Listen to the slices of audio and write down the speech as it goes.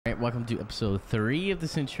Alright, welcome to episode 3 of the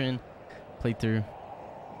Cintron playthrough.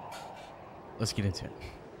 Let's get into it.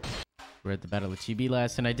 We're at the Battle of Chibi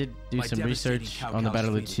last, and I did do some research on the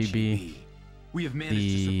Battle of Chibi. We have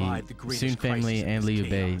managed to survive the greatest Sun family and Liu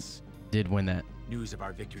Bei did win that. News of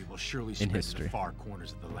our victory will surely spread to the far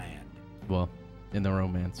corners of the land. Well, in the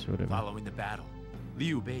romance or whatever. Following the battle,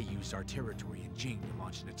 Liu Bei used our territory in Jing to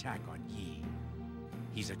launch an attack on Yi.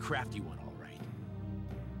 He's a crafty one, all right.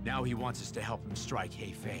 Now he wants us to help him strike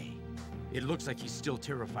Hefei. It looks like he's still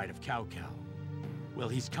terrified of Cao Cao. Well,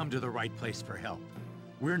 he's come to the right place for help.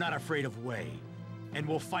 We're not afraid of Wei, and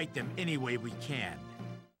we'll fight them any way we can.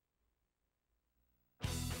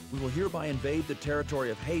 We will hereby invade the territory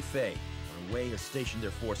of Hefei, where Wei has stationed their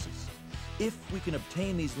forces. If we can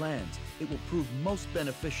obtain these lands, it will prove most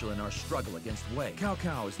beneficial in our struggle against Wei. Cao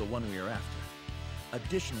Cao is the one we are after.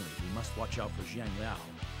 Additionally, we must watch out for Zhang Liao,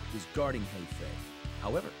 who is guarding Hefei.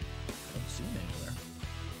 However, I don't see him anywhere.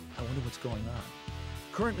 I wonder what's going on.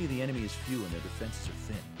 Currently, the enemy is few and their defenses are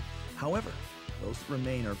thin. However, those that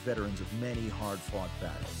remain are veterans of many hard-fought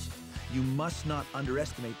battles. You must not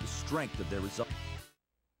underestimate the strength of their result.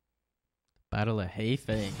 Battle of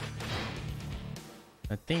Hefei.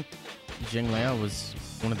 I think Zhang Liao was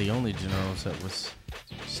one of the only generals that was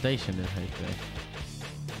stationed in Hefei.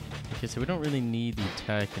 Okay, so we don't really need the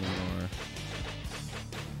attack anymore.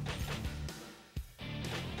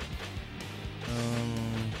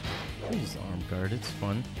 Use arm guard, it's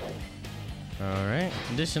fun. Alright,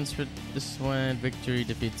 conditions for this one: victory,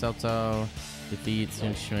 defeat Cao Cao, defeat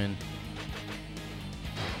Sun Quan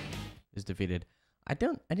is defeated. I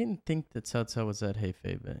didn't think that Cao Cao was at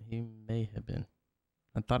Hefei, but he may have been.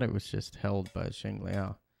 I thought it was just held by Zhang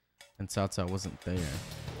Liao, and Cao Cao wasn't there.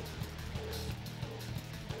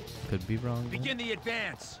 Could be wrong. Begin the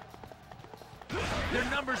advance. Their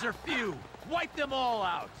numbers are few. Wipe them all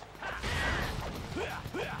out.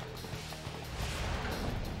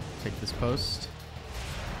 Take this post.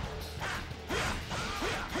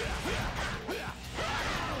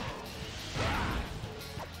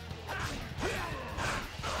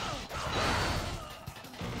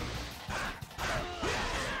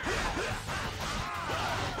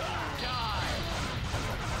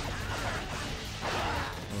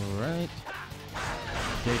 Alright.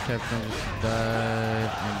 J Captain just died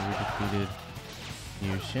and we defeated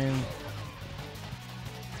Yu Shin.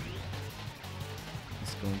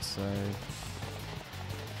 Let's go inside.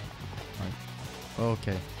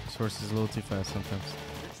 Okay, this horse is a little too fast sometimes.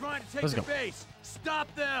 They're trying to take Let's the go. base.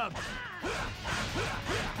 Stop them. Did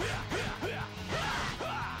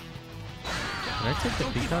I take the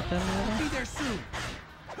peacock down there? Be there soon.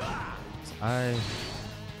 I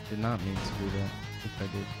did not mean to do that. If I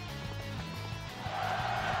did.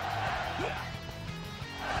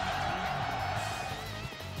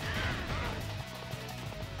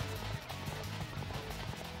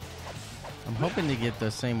 I'm hoping to get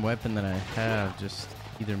the same weapon that I have, just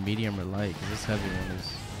either medium or light, because this heavy one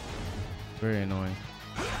is very annoying.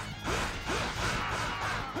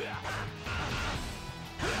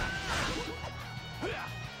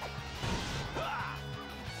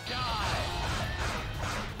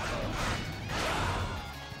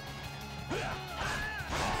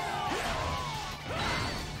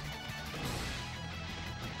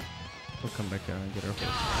 We'll come back out and get our horse.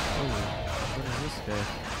 Oh, what is this guy?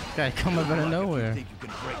 This guy come up out of nowhere. You think you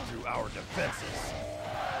can break through our defenses?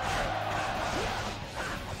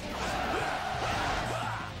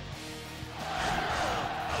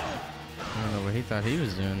 I don't know what he thought he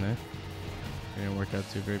was doing there. It didn't work out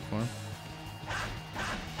too great for him.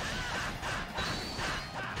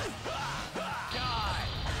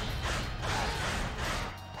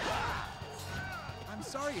 I'm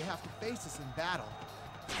sorry you have to face us in battle.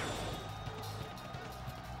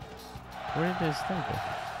 Where did this thing go?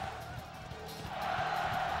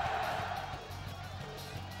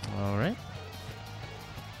 Alright.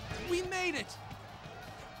 We made it!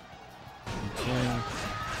 I'm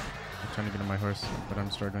trying to get on my horse, but I'm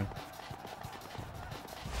struggling.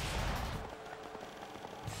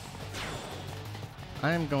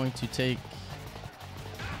 I am going to take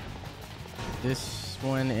this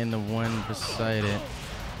one and the one beside it,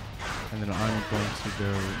 and then I'm going to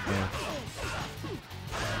go north.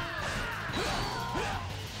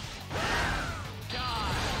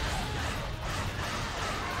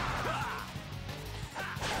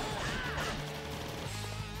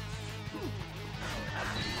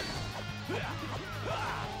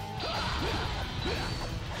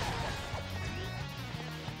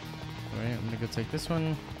 Alright, I'm gonna go take this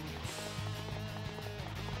one.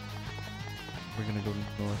 We're gonna go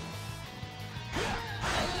north.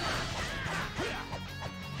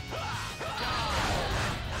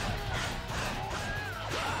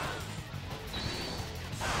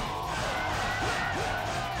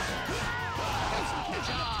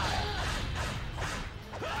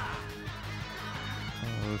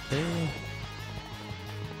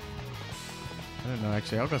 I don't know.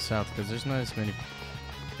 Actually, I'll go south because there's not as many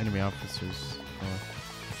enemy officers.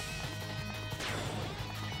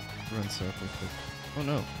 Run south real quick. Oh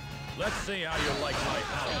no. Let's see how you like my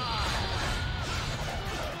power.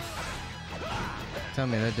 Tell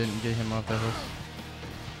me that didn't get him off the horse.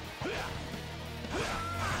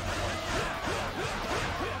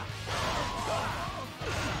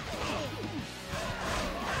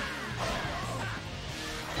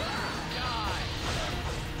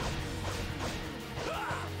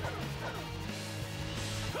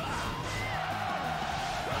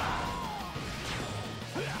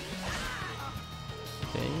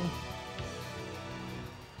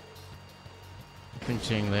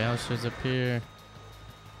 Jing Liao shows up here.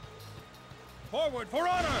 Forward for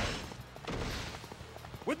honor!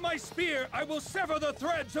 With my spear, I will sever the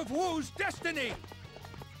threads of Wu's destiny!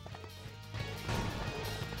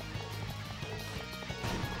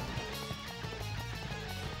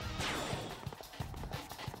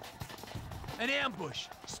 An ambush!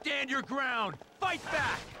 Stand your ground! Fight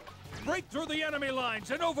back! Break through the enemy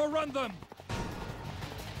lines and overrun them!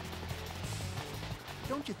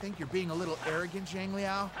 Don't you think you're being a little arrogant, Zhang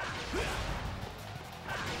Liao?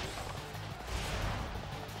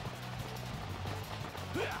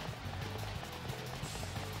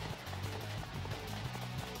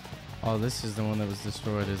 Oh, this is the one that was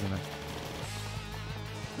destroyed, isn't it?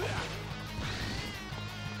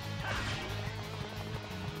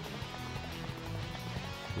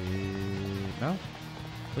 No?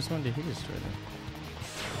 Which one did he destroy then?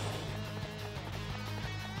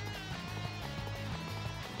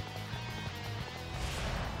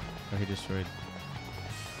 Oh, he destroyed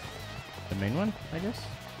the main one, I guess?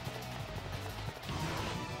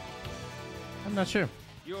 I'm not sure.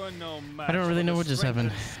 You're no match I don't really for know the what just strength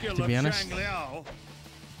happened, and skill to be of honest. Zhang Liao.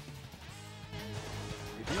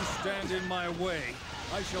 If you stand in my way,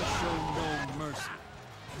 I shall show no mercy.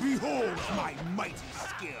 Behold my mighty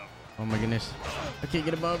skill! Oh my goodness. I can't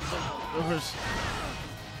get above the first.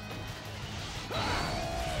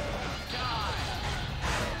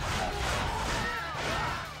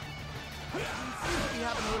 Seems to be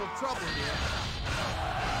having a little trouble here.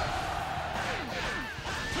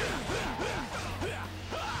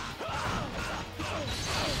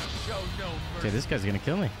 Okay, this guy's gonna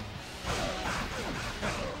kill me. Gonna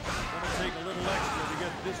take a little extra to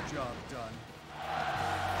get this job done.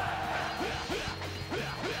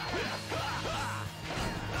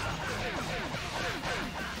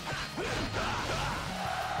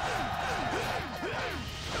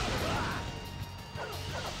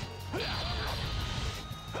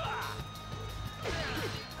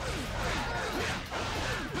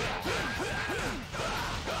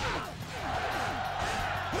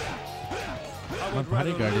 My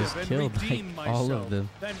bodyguard is killed, like, all of them.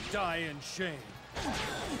 Then die in shame.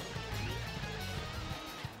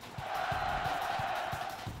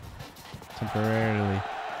 Temporarily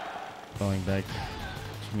falling back,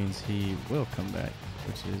 which means he will come back,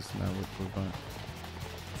 which is not what we want.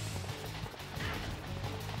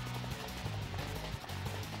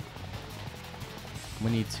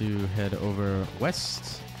 We need to head over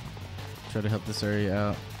west, try to help this area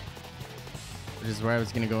out. Which is where I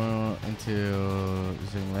was gonna go until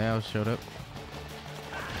Zhang Liao showed up.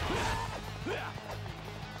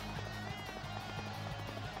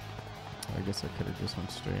 I guess I could have just went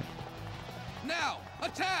straight. Now,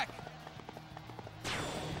 attack!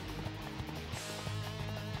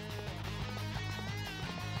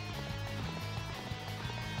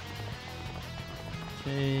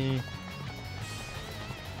 Okay.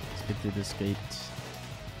 Let's get through this gate.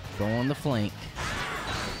 Go on the flank.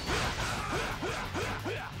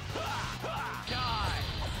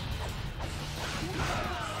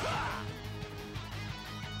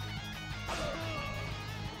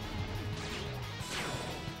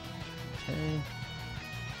 Okay.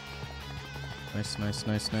 Nice, nice,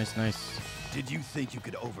 nice, nice, nice. Did you think you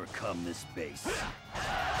could overcome this base?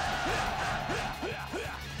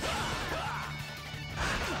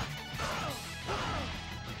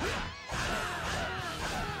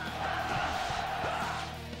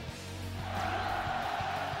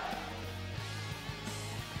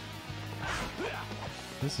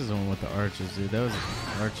 This is the one with the archers, dude. That was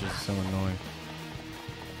archers so annoying.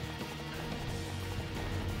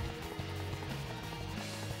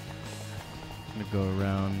 I'm gonna go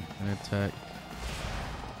around and attack.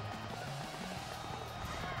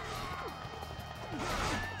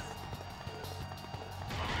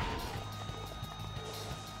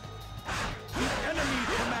 The enemy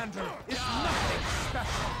commander is nothing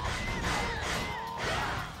special!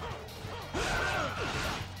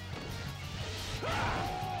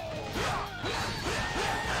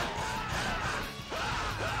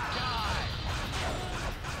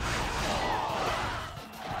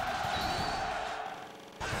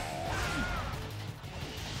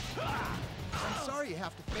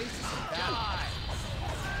 have to face us in battle.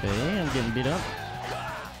 Okay, I'm getting beat up.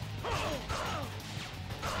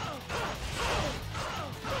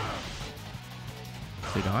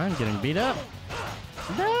 Dude, I'm getting beat up.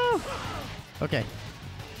 No! Okay.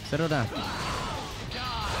 Settle down.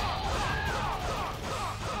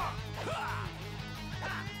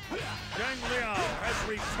 Zhang Liao has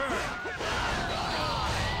returned.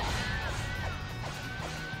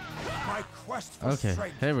 My quest for Okay,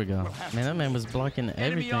 strength there we go. will have Man, to that man was blocking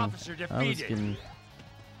everything. officer I was defeated.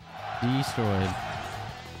 getting destroyed.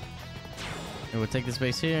 And we'll take this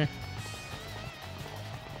base here.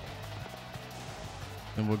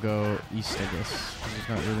 And we'll go east, I guess. There's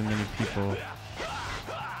not really many people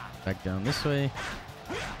back down this way.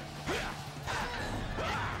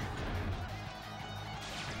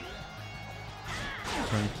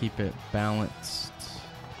 Trying to keep it balanced.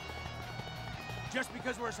 Just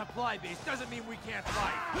because we're a supply base doesn't mean we can't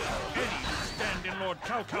fight. Any who stand in Lord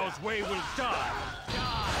Cao Cao's way will die.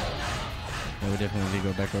 Yeah, we definitely need to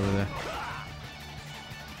go back over there.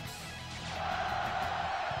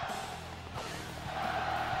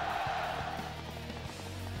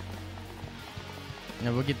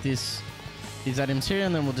 Yeah, we'll get these items here,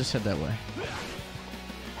 and then we'll just head that way.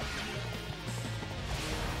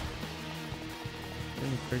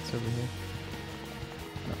 Any crates over here?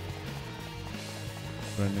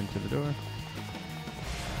 No. Run into the door.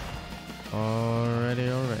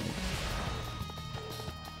 Alrighty.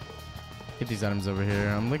 Get these items over here.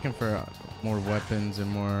 I'm looking for more weapons and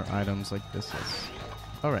more items like this.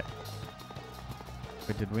 Alright.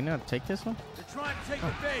 Wait, did we not take this one? They're trying to take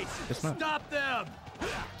the base. guess not. Stop them.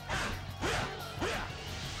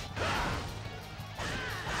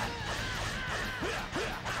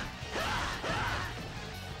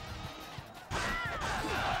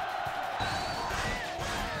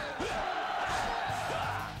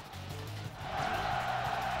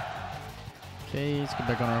 Okay, let's get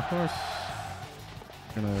back on our horse.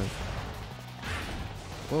 Gonna.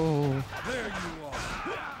 Whoa. There you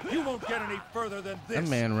are. You won't get any further than this. That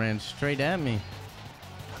man ran straight at me.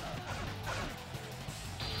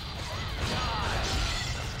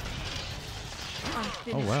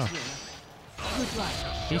 Oh wow. Good luck.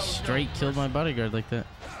 He straight killed my bodyguard like that.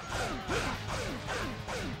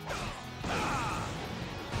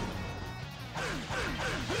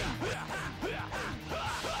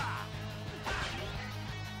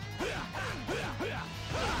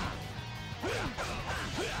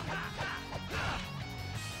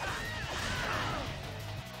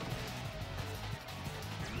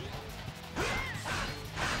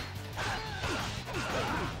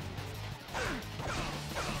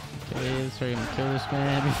 Okay, let's hurry and kill this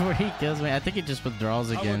man before he kills me. I think he just withdraws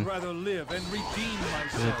I again. would rather live and redeem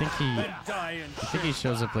myself I think he- than die in I think he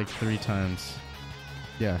shame. shows up like 3 times.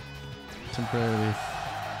 Yeah. Temporarily.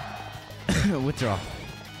 Withdraw.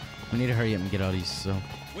 We need to hurry up and get all these, so.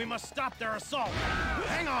 We must stop their assault.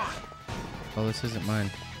 Hang on. Oh, this isn't mine.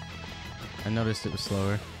 I noticed it was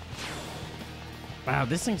slower. Wow,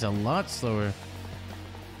 this thing's a lot slower.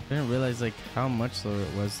 I didn't realize like how much slower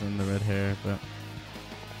it was than the red hair, but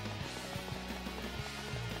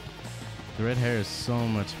the red hair is so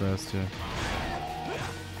much faster.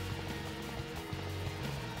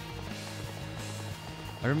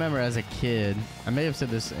 I remember as a kid, I may have said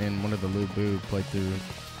this in one of the Lu Bu playthrough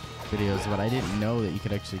videos, but I didn't know that you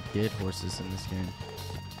could actually get horses in this game.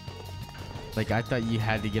 Like, I thought you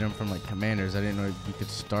had to get them from like commanders. I didn't know you could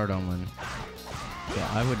start on one. So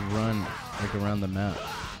I would run like around the map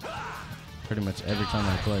pretty much every time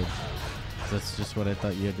I played. That's just what I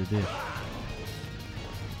thought you had to do.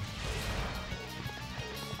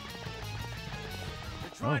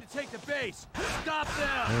 They're trying to take the base. Stop I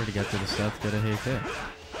them. already got to the south. Gotta hate that.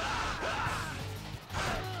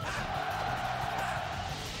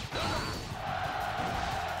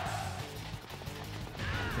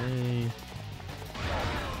 Okay.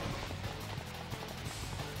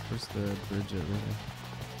 Where's the bridge over here?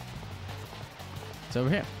 It's over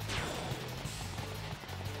here.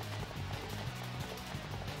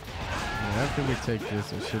 And after we take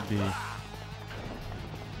this, it should be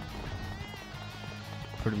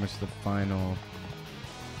pretty much the final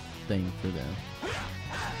thing for them.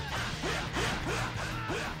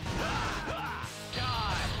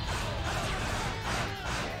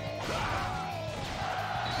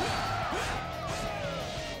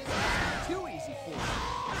 Too easy for you.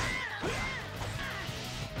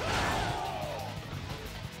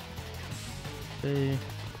 Okay,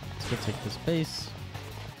 let's go take this base.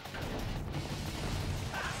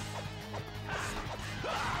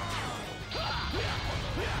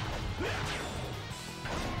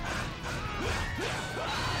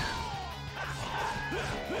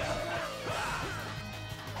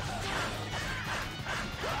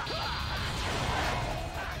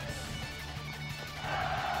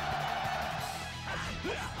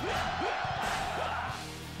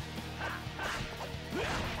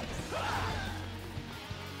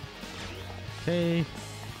 Okay.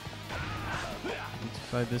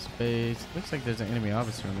 Inside this base. Looks like there's an enemy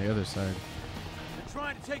officer on the other side. They're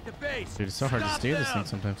trying to take the base. Dude, it's so hard to steer this thing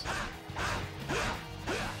sometimes.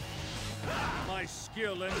 My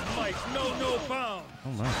skill and might know no bounds.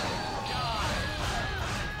 Oh my.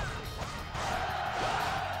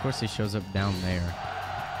 Of course he shows up down there.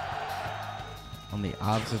 On the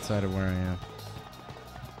opposite side of where I am.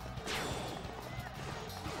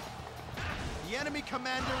 The enemy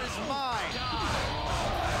commander is mine.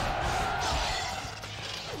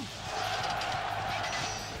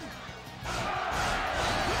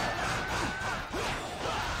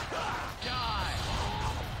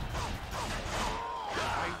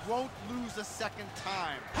 I won't lose a second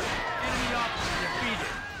time. Enemy officer defeated.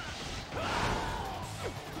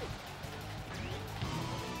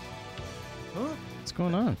 What's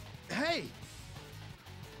going on? Hey!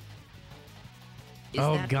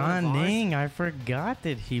 Oh, Gan Ning. I forgot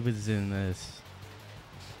that he was in this.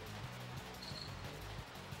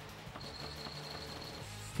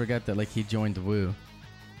 Forgot that, like, he joined the Wu.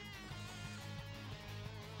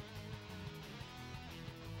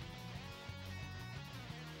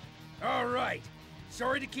 All right.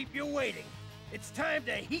 Sorry to keep you waiting. It's time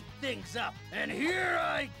to heat things up. And here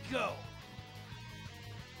I go.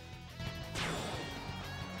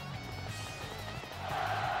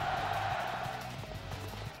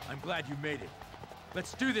 I'm glad you made it.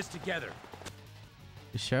 Let's do this together.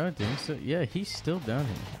 Is Xiao doing so? Yeah, he's still down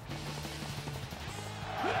here.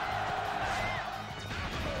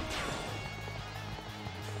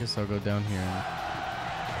 Guess I'll go down here and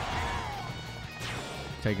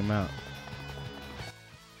take him out.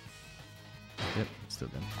 Yep, still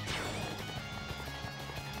down.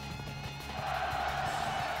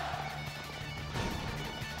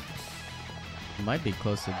 Might be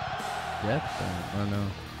close to death. I don't know.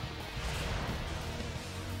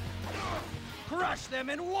 Crush them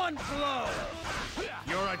in one blow.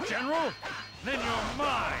 You're a general? Then you're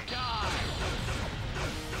mine.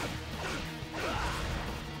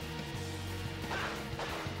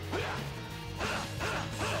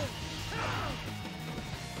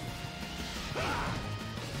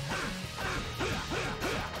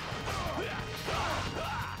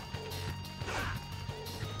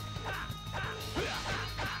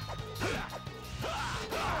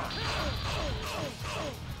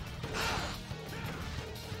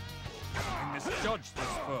 Misjudged this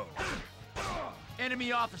foe.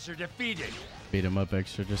 Enemy officer defeated. Beat him up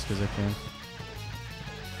extra just because I can.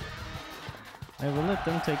 Hey, we'll let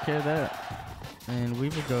them take care of that. And we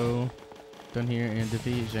will go down here and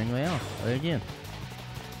defeat Zhang Liao again.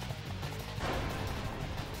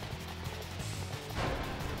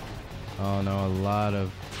 Oh no, a lot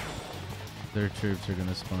of their troops are going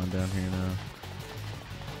to spawn down here now.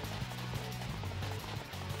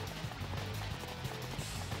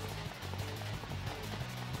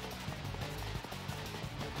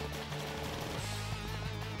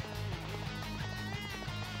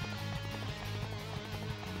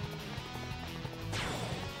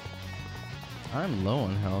 I'm low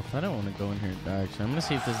on health. I don't want to go in here and die. Actually, I'm going to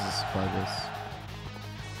see if this is a supply base.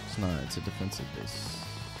 It's not. It's a defensive base.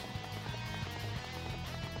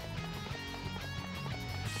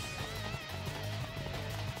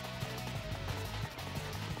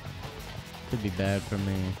 Could be bad for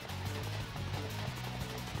me.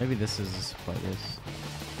 Maybe this is a supply base.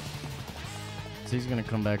 So he's going to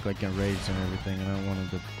come back like enraged and everything, and I don't want him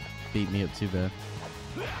to beat me up too bad.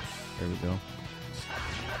 There we go.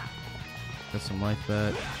 Got some life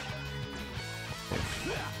back.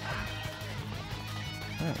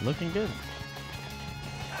 Alright, looking good.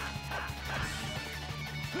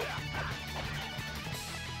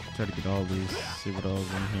 Try to get all these, see what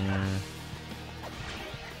all's in here.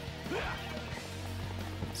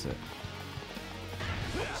 That's it.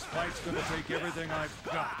 This fight's gonna take everything I've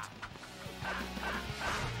got.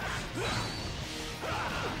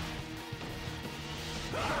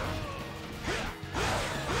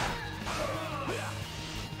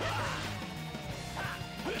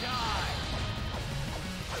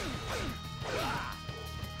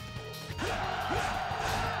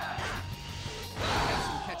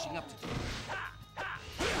 Catching up to do.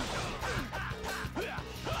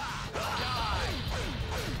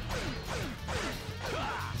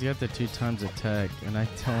 He's got the 2x attack, and I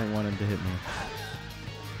don't want him to hit me.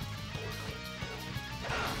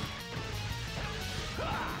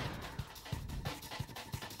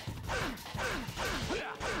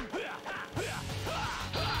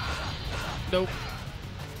 Nope.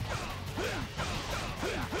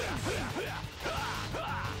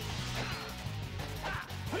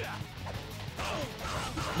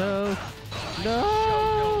 No.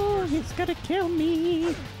 No! He He's gonna kill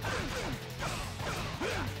me.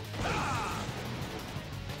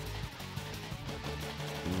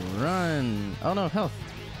 Run. Oh no, health.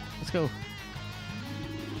 Let's go.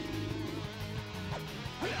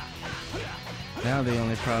 Now the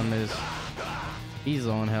only problem is he's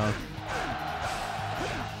on health.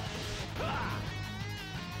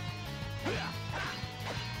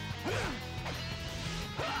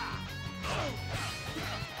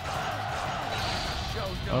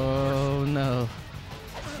 Oh no.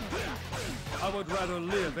 I would rather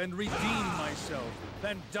live and redeem myself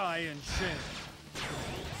than die in shame.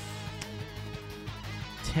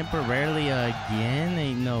 Temporarily again?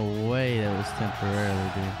 Ain't no way that was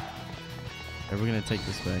temporarily, dude. Alright, we're gonna take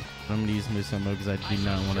this back. I'm gonna use Musa mode because I do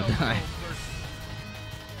not want to die.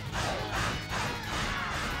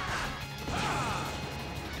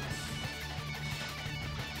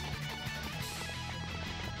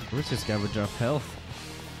 I wish this guy would drop health.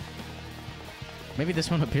 Maybe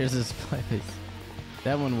this one appears as play base.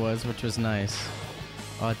 That one was, which was nice.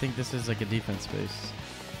 Oh, I think this is like a defense base.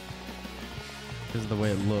 Because of the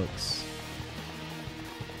way it looks.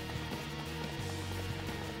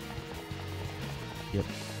 Yep.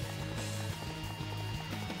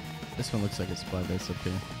 This one looks like a supply base up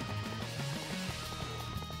here.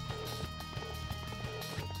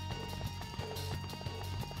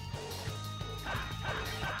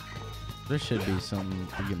 There should be something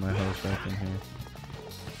to get my health back in here.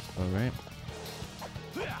 Alright.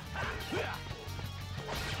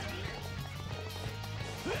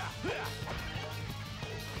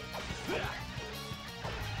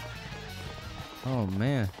 Oh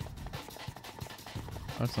man.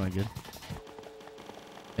 That's not good.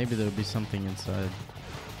 Maybe there'll be something inside.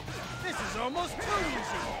 This is almost too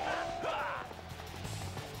easy.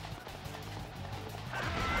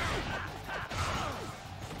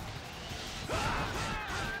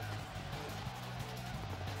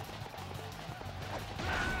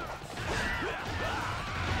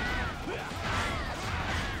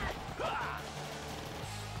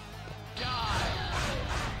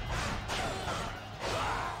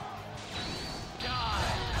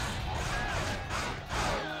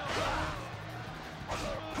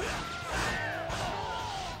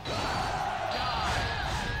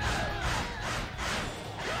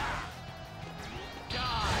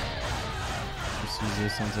 Use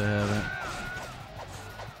this since I haven't.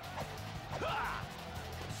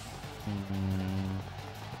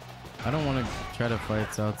 I don't want to try to fight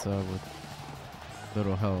Tsatsa with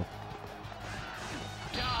little health.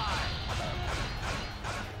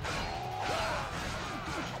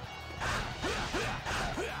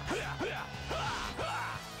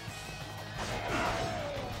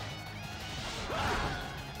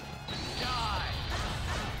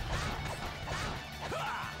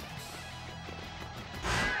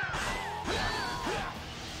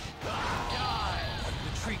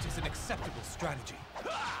 Is an acceptable strategy.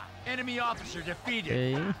 Enemy officer defeated.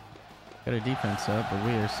 Okay. Got a defense up, but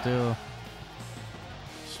we are still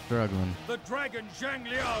struggling. The dragon Zhang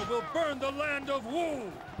Liao will burn the land of Wu.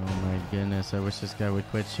 Oh my goodness, I wish this guy would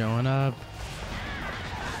quit showing up.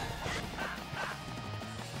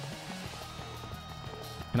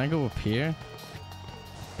 Can I go up here?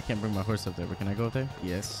 I can't bring my horse up there, but can I go up there?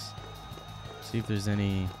 Yes. See if there's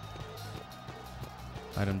any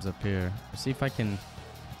items up here. See if I can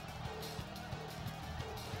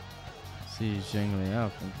see Zhang Liao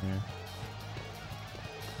from here.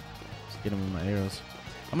 Let's get him with my arrows.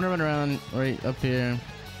 I'm gonna run around right up here.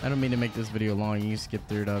 I don't mean to make this video long. You can skip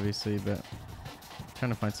through it, obviously, but I'm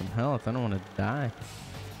trying to find some health. I don't want to die.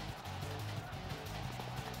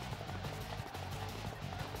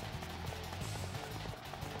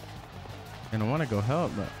 And I want to go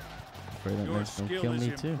help, but I'm afraid that Your makes them skill kill is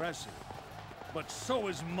me too. impressive, but so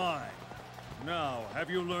is mine. Now, have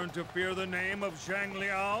you learned to fear the name of Zhang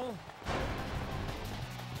Liao?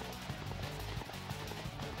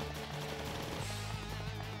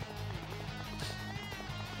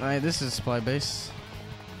 Alright, this is supply base.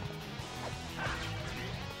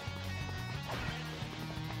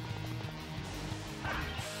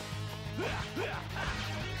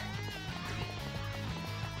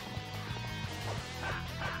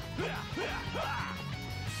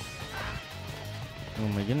 Oh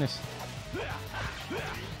my goodness.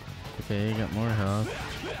 Okay, got more health.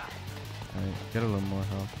 Alright, got a little more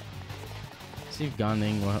health. See if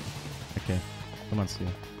Ganing will. Okay, come on, Steve.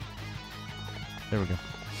 There we go.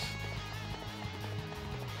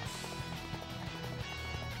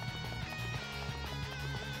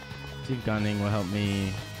 See if Ganing will help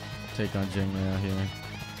me take on Zhang Liao here.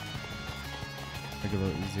 Make it a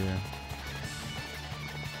little easier.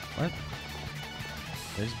 What?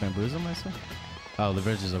 Did I just bamboozle myself? Oh, the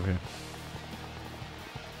bridge is over here.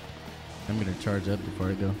 I'm gonna charge up before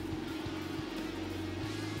I go.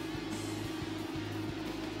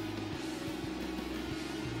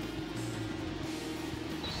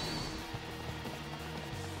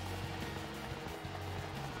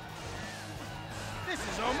 This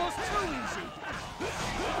is almost too easy.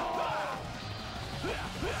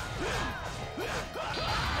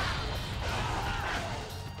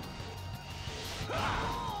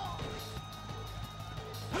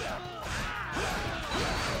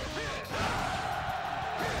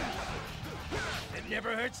 It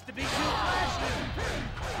never hurts to be too flashy.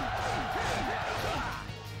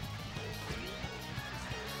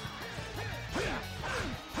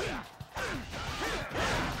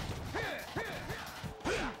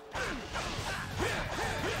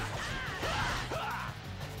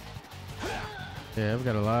 Yeah, I've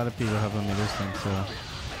got a lot of people helping me this time, so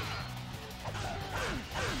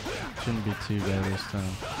shouldn't be too bad this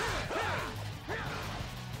time.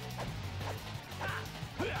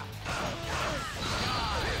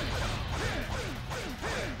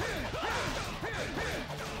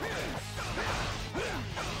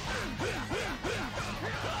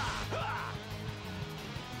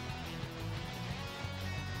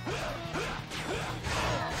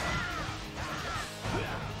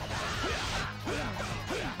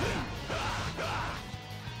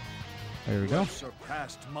 There we go.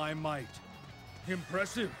 Surpassed my might.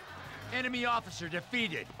 Impressive. Enemy officer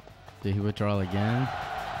defeated. Did he withdraw again?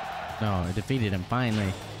 No, I defeated him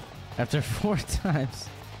finally. After 4 times.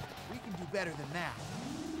 We can do better than that.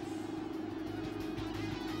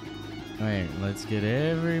 Alright, let's get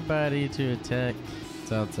everybody to attack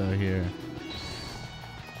Salto here.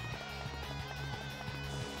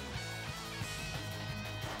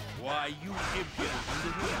 Why, you impudent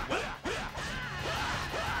little whelp.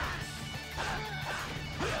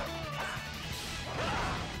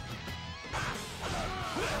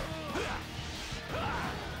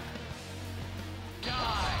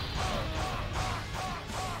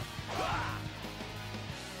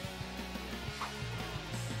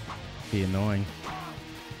 Be annoying.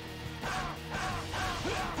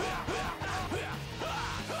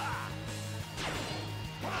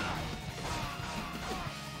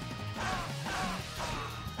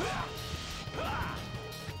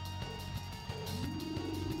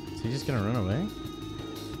 Is he just gonna run away?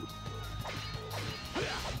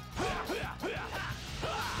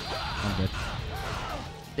 I'm dead.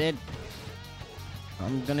 Dead.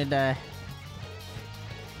 I'm gonna die.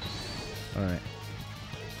 Alright.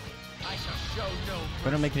 If I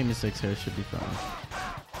don't make any mistakes here, it should be fine.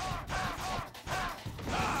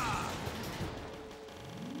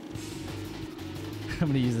 I'm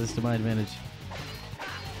gonna use this to my advantage.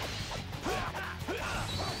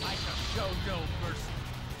 I shall show no mercy.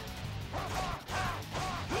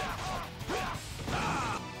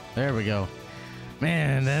 There we go.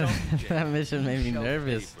 Man, that mission made me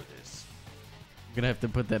nervous. I'm gonna have to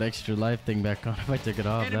put that extra life thing back on if I took it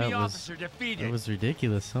off. Enemy officer defeated. That was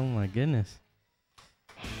ridiculous. Oh my goodness.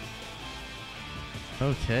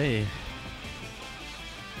 Okay.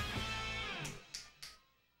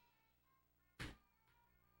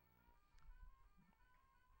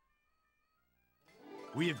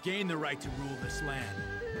 We have gained the right to rule this land.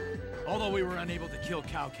 Although we were unable to kill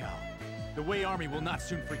Cao Cao, the Wei army will not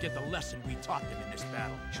soon forget the lesson we taught them in this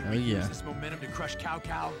battle. Should we use this momentum to crush Cao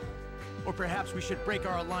Cao? Or perhaps we should break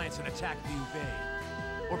our alliance and attack Liu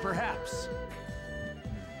Bei? Or perhaps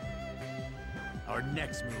our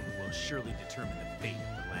next move will surely determine the fate of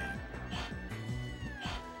the land.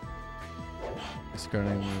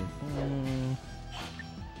 Discarding.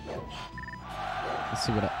 Let's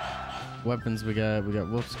see what weapons we got. We got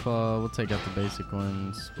Wolf's Claw. We'll take out the basic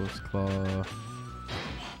ones. Wolf's Claw.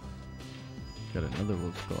 Got another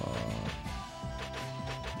Wolf's Claw.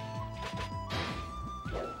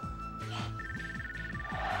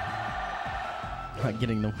 Not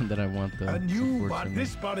getting the one that I want though. And you want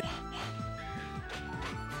this body.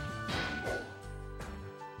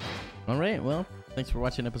 Alright, well, thanks for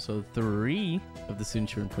watching episode 3 of the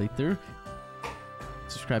Sunshine playthrough.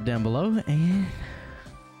 Subscribe down below and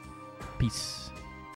peace.